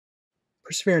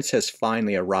Perseverance has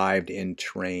finally arrived in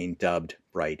terrain dubbed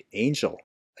Bright Angel,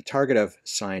 a target of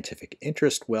scientific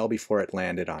interest well before it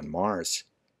landed on Mars.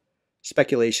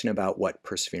 Speculation about what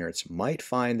Perseverance might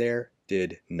find there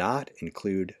did not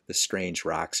include the strange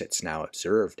rocks it's now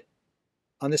observed.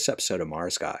 On this episode of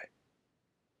Mars Guy,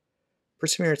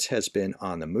 Perseverance has been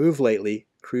on the move lately,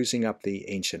 cruising up the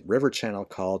ancient river channel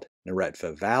called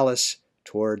Neretva Vallis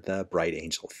toward the Bright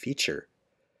Angel feature.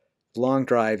 Long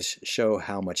drives show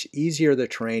how much easier the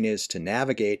terrain is to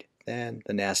navigate than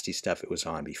the nasty stuff it was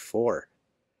on before.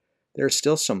 There are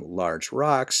still some large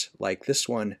rocks, like this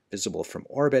one, visible from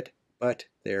orbit, but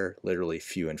they're literally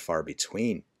few and far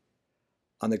between.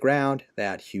 On the ground,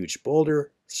 that huge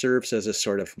boulder serves as a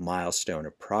sort of milestone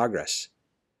of progress.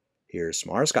 Here's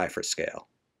Mars Guy for scale.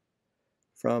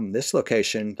 From this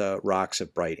location, the rocks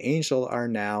of Bright Angel are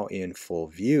now in full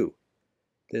view.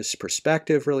 This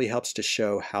perspective really helps to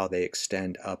show how they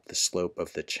extend up the slope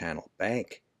of the channel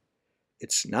bank.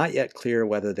 It's not yet clear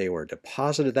whether they were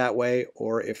deposited that way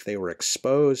or if they were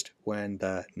exposed when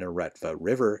the Neretva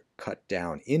River cut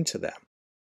down into them.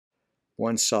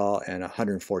 One saw, and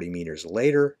 140 meters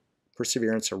later,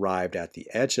 Perseverance arrived at the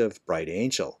edge of Bright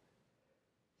Angel.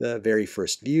 The very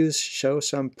first views show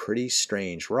some pretty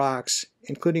strange rocks,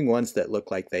 including ones that look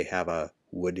like they have a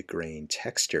wood grain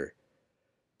texture.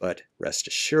 But rest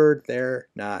assured, they're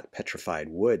not petrified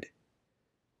wood.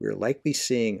 We're likely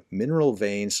seeing mineral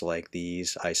veins like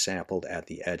these I sampled at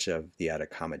the edge of the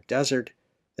Atacama Desert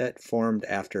that formed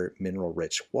after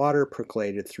mineral-rich water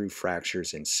percolated through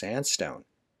fractures in sandstone.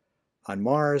 On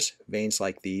Mars, veins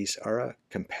like these are a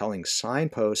compelling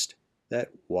signpost that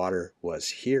water was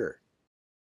here.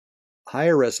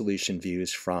 Higher resolution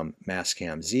views from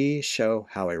Mastcam Z show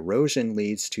how erosion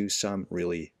leads to some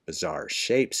really bizarre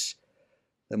shapes.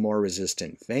 The more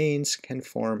resistant veins can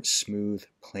form smooth,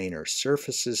 planar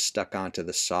surfaces stuck onto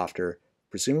the softer,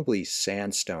 presumably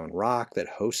sandstone rock that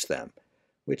hosts them,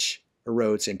 which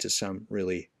erodes into some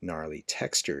really gnarly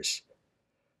textures.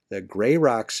 The gray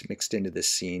rocks mixed into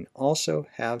this scene also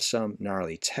have some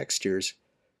gnarly textures,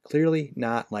 clearly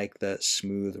not like the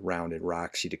smooth, rounded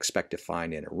rocks you'd expect to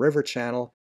find in a river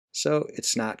channel, so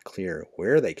it's not clear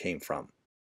where they came from.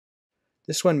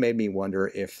 This one made me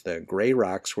wonder if the gray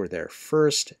rocks were there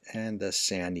first and the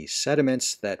sandy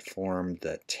sediments that formed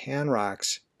the tan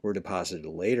rocks were deposited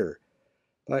later,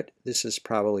 but this is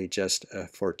probably just a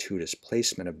fortuitous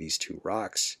placement of these two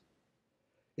rocks.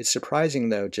 It's surprising,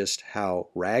 though, just how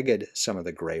ragged some of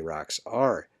the gray rocks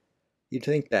are. You'd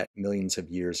think that millions of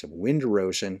years of wind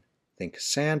erosion, think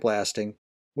sandblasting,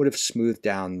 would have smoothed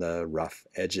down the rough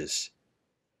edges.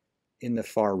 In the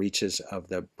far reaches of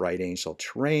the Bright Angel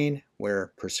terrain,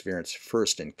 where Perseverance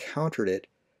first encountered it,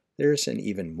 there's an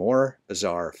even more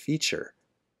bizarre feature.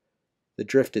 The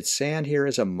drifted sand here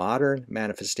is a modern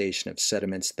manifestation of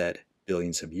sediments that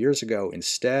billions of years ago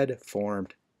instead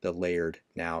formed the layered,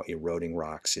 now eroding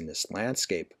rocks in this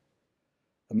landscape.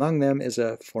 Among them is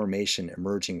a formation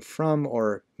emerging from,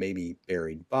 or maybe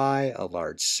buried by, a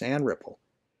large sand ripple.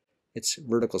 Its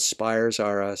vertical spires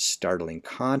are a startling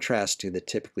contrast to the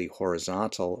typically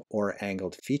horizontal or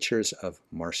angled features of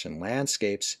Martian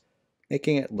landscapes,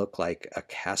 making it look like a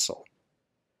castle.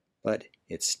 But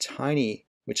it's tiny,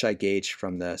 which I gauged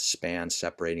from the span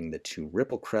separating the two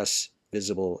ripple crests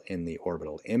visible in the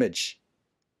orbital image.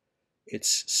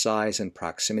 Its size and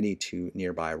proximity to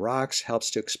nearby rocks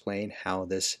helps to explain how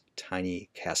this tiny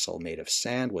castle made of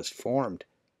sand was formed.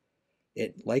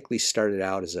 It likely started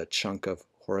out as a chunk of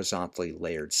horizontally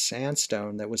layered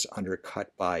sandstone that was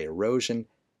undercut by erosion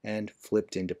and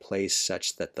flipped into place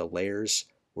such that the layers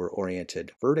were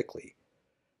oriented vertically.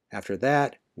 After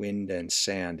that, wind and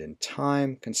sand and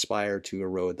time conspired to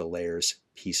erode the layers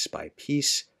piece by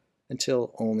piece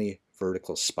until only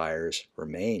vertical spires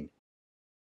remain.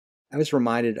 I was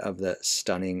reminded of the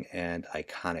stunning and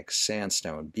iconic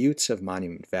sandstone buttes of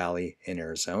Monument Valley in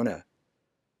Arizona.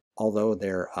 Although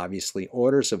they're obviously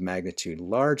orders of magnitude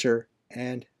larger,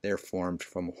 and they're formed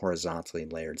from horizontally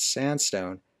layered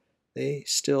sandstone, they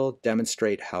still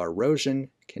demonstrate how erosion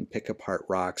can pick apart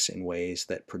rocks in ways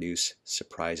that produce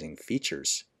surprising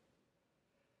features.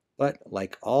 But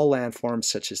like all landforms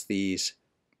such as these,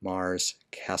 Mars'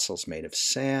 castles made of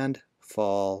sand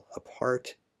fall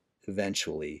apart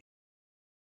eventually